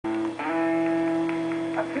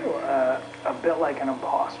I feel a bit like an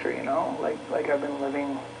imposter, you know? Like I've been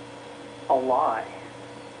living a lie.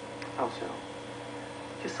 How so?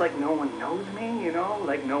 Just like no one knows me, you know?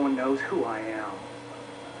 Like no one knows who I am.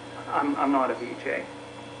 I'm not a VJ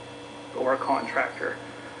or a contractor.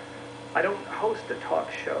 I don't host a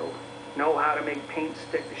talk show, know how to make paint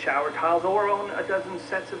stick to shower tiles, or own a dozen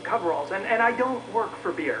sets of coveralls. And I don't work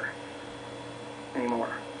for beer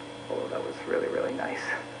anymore. Although that was really, really nice.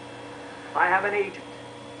 I have an agent,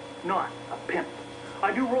 not a pimp.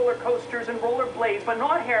 I do roller coasters and roller blades, but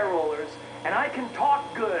not hair rollers. And I can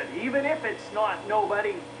talk good, even if it's not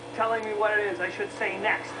nobody telling me what it is I should say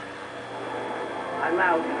next. I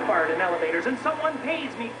loudly fart in elevators, and someone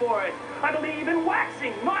pays me for it. I believe in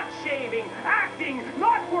waxing, not shaving, acting,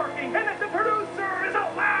 not working, and that the producer is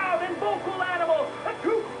a loud and vocal animal. A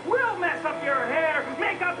tooth will mess up your hair.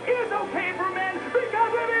 Makeup is okay for men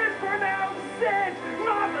because it is pronounced scent,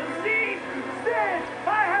 not the seed. Scent.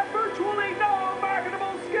 I have virtually no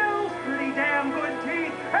marketable skills, pretty damn good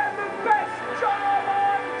teeth, and the best job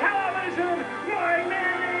on television. My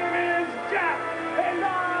name is Jeff, and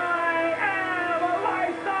I am a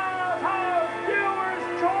Lifestyle House Viewer's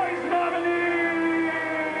Choice nominee.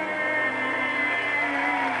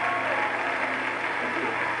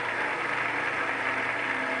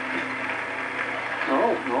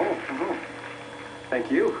 Oh, no.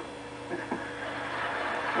 Thank you.